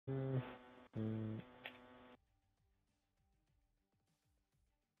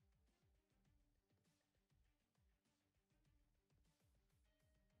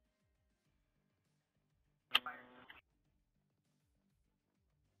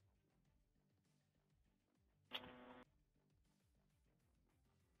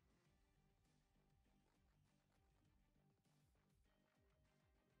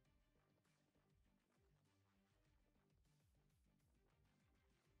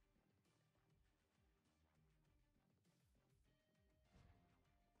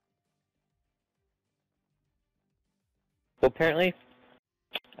Well, apparently,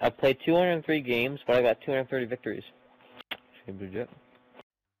 I've played 203 games, but I got 230 victories. Legit.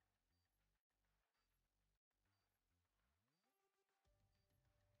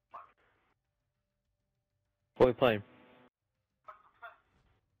 What are we playing?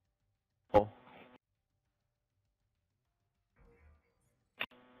 Oh.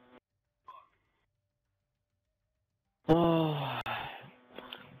 Oh.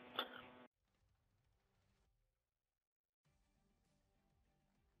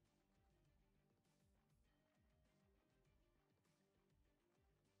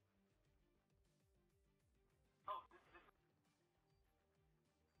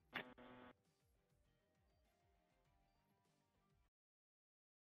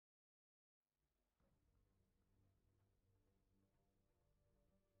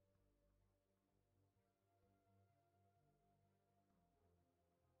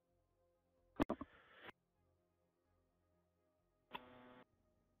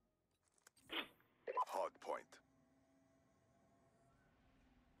 Hardpoint.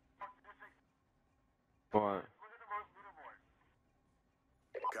 What?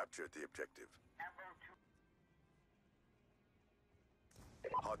 Capture the objective.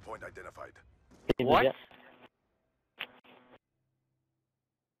 Hardpoint identified. What?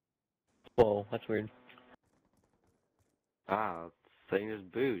 Whoa, that's weird. Ah, thing is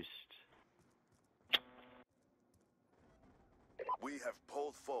boost. We have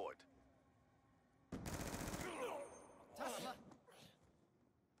pulled forward.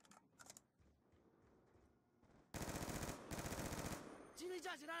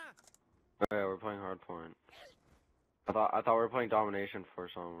 Okay, we're playing Hardpoint. I thought we were playing Domination for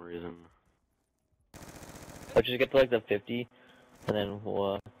some reason. Let's just get to like the 50, and then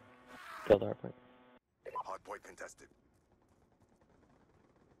we'll go to Hardpoint. Hardpoint contested.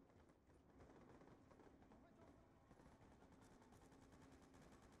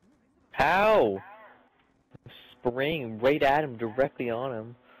 How? Spraying right at him, directly on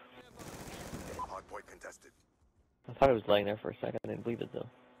him. Hardpoint contested. I thought it was laying there for a second. I didn't believe it though.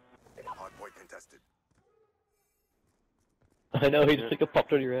 Hardpoint contested. I know, he just like a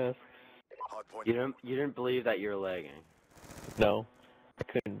popped out of your ass. Hardpoint. You didn't believe that you're lagging. No, I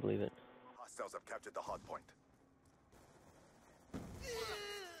couldn't believe it. Hostiles have captured the hardpoint.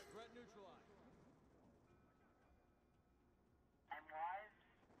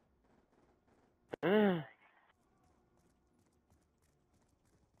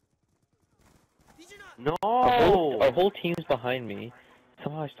 No! Our whole team's behind me.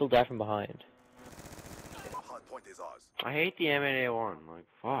 Somehow I still die from behind. Hardpoint is ours. I hate the M8A1. Like,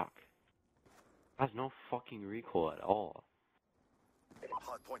 fuck. Has no fucking recoil at all.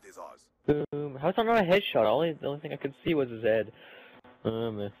 Hardpoint is ours. Boom. How's that not a headshot? The only thing I could see was his head.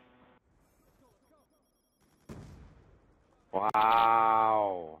 Man.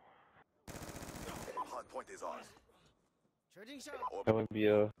 Wow. Hardpoint is ours. That would be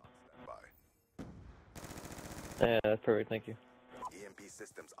a... Yeah, that's perfect, thank you. EMP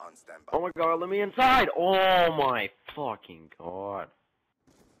systems on standby. Oh my god, let me inside! Oh my fucking god.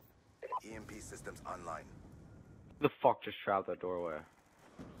 EMP systems online. Who the fuck just trapped that doorway?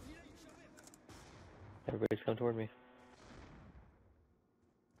 Everybody's come toward me.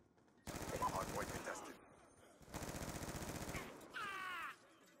 Hardpoint contested.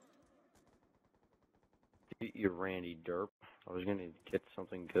 You Randy Derp. I was gonna get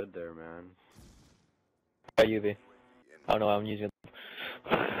something good there, man. How about you, B? Oh no, I'm using it.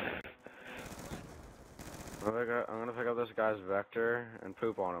 I'm gonna pick up this guy's vector and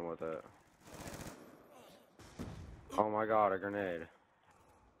poop on him with it. Oh my god, a grenade.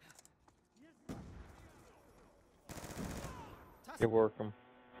 You're welcome.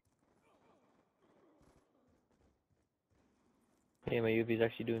 Hey, my UV's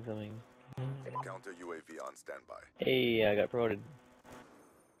actually doing something. Counter UAV on standby. Hey, I got promoted.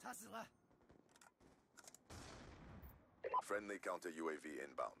 Friendly counter UAV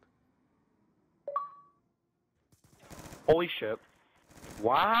inbound. Holy shit.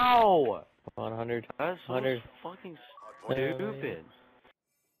 Wow! Come on, 100. That's so 100. fucking Hardpoint. stupid. There's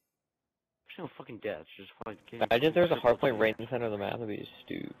no fucking death, just fucking... Imagine if there was a hardpoint right in the center of the map, that'd be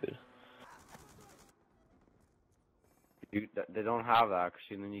stupid. They don't have that, cause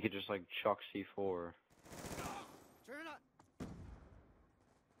then you could just like chuck C4.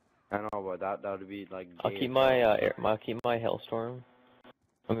 I know, but that would be like. I'll keep my I'll keep my Hellstorm.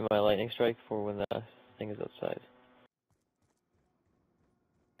 I mean my Lightning Strike for when the thing is outside.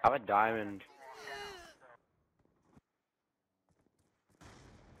 Have a diamond.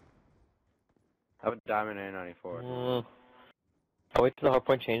 Have a diamond A94. I'll wait till the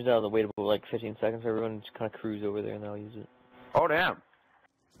hardpoint changes out of the wait about like 15 seconds. Everyone just kind of cruise over there and I'll use it. Oh damn!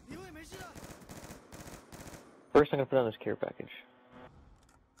 First, I'm gonna put on this care package.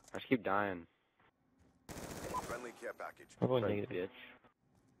 I just keep dying. Friendly care package. I'm going Sorry, negative. bitch.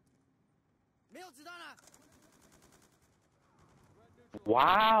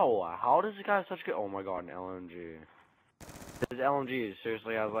 Wow! How does this guy have such good? Oh my god, an LMG. His LMG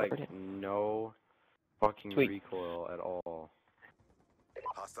seriously has like no fucking Sweet. recoil at all.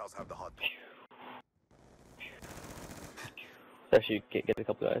 Hostiles have the hard Actually, get a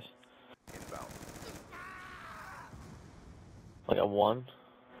couple guys. inbound. Like a one.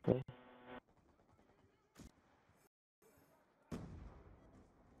 Really?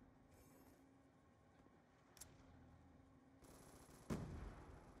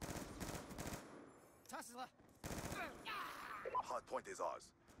 Hardpoint is ours.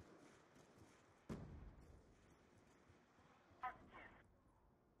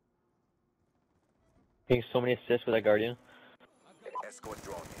 Getting so many assists with that Guardian. Escort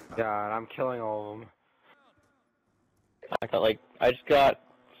drone inbound. God, I'm killing all of them. I just got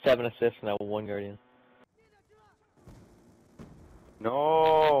 7 assists and that one Guardian.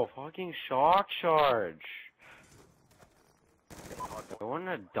 No! Fucking shock charge! I wouldn't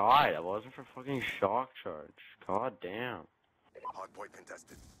have died. It wasn't for fucking shock charge. God damn. Hardpoint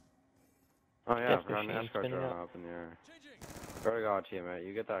contested. Oh yeah, Yes, I forgot an machine escort spinning drone up. up in the air. Swear to God, teammate,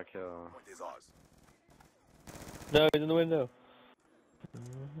 you get that kill. Point is ours. No, he's in the window.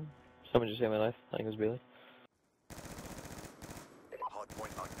 Someone just saved my life. I think it was Bailey.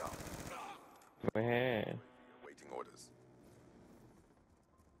 Hardpoint knocked down. Man. Waiting orders.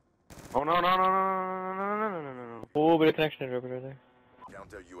 Oh no no no no no no no no no no! Oh, bit of connection interrupted right there.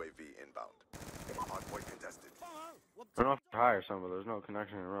 Counter UAV inbound. Hardpoint contested. I don't know if it's high or something, but there's no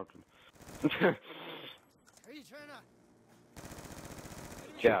connection interrupted.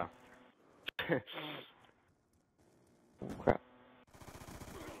 Yeah. Oh, crap.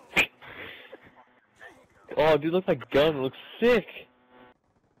 Oh, dude, looks like gun. It looks sick.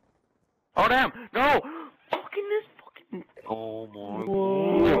 Oh damn! No! Fucking this fucking. Oh my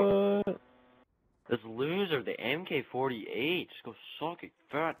god! What? This loser, the MK48. Just go suck it,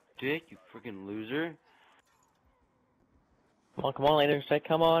 fat dick, you freaking loser. Come on, later strike.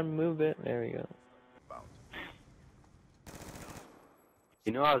 Come on, move it. There we go. Inbound.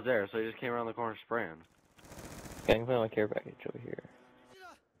 You know I was there, so he just came around the corner spraying. Okay, I can put on my care package over here.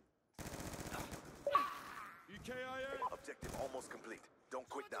 Objective almost complete. Don't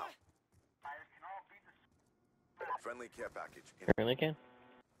quit now. Friendly care package. Apparently can.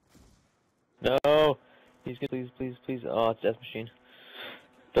 No! He's good, please, please, please. Oh, it's Death Machine.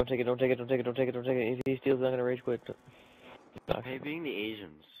 Don't take it, don't take it, don't take it, don't take it, don't take it. If he steals, I'm gonna rage quit. Hey, being the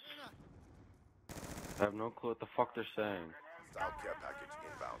Asians. I have no clue what the fuck they're saying. Style care package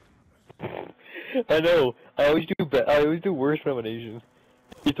inbound. I know. I always do worse when I'm an Asian.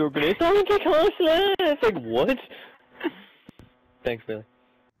 You throw grenades. Oh, get close! It's like, what? Thanks, Bailey.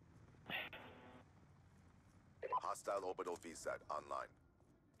 Hostile orbital VSAT online.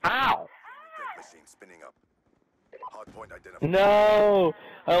 Ow! Dead machine spinning up. Hardpoint identified. No!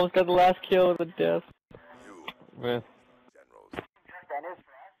 I almost got the last kill with the death. You, Man. generals.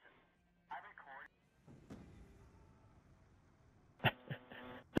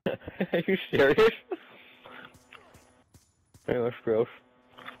 Are you serious? Very much gross.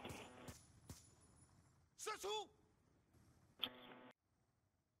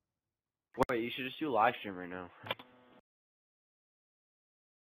 Wait, you should just do live stream right now.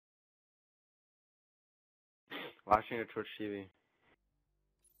 Live stream to Twitch TV.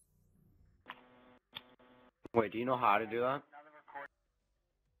 Wait, do you know how to do that?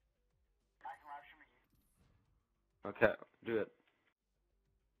 Okay, do it.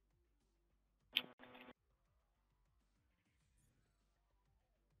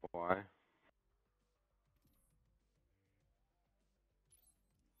 Why?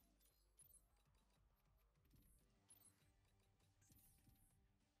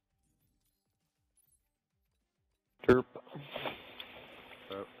 Derp.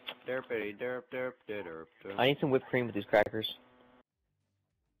 Derpity derp derp derp derp. I need some whipped cream with these crackers.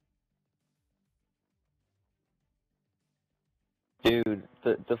 Dude,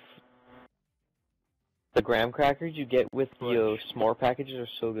 the graham crackers you get with the s'more packages are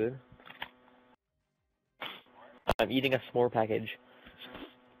so good. I'm eating a s'more package.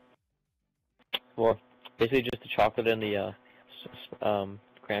 Well, basically just the chocolate and the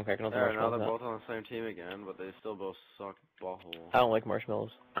graham cracker. There, now they're both on the same team again, but they still both suck buttholes. I don't like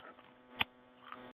marshmallows.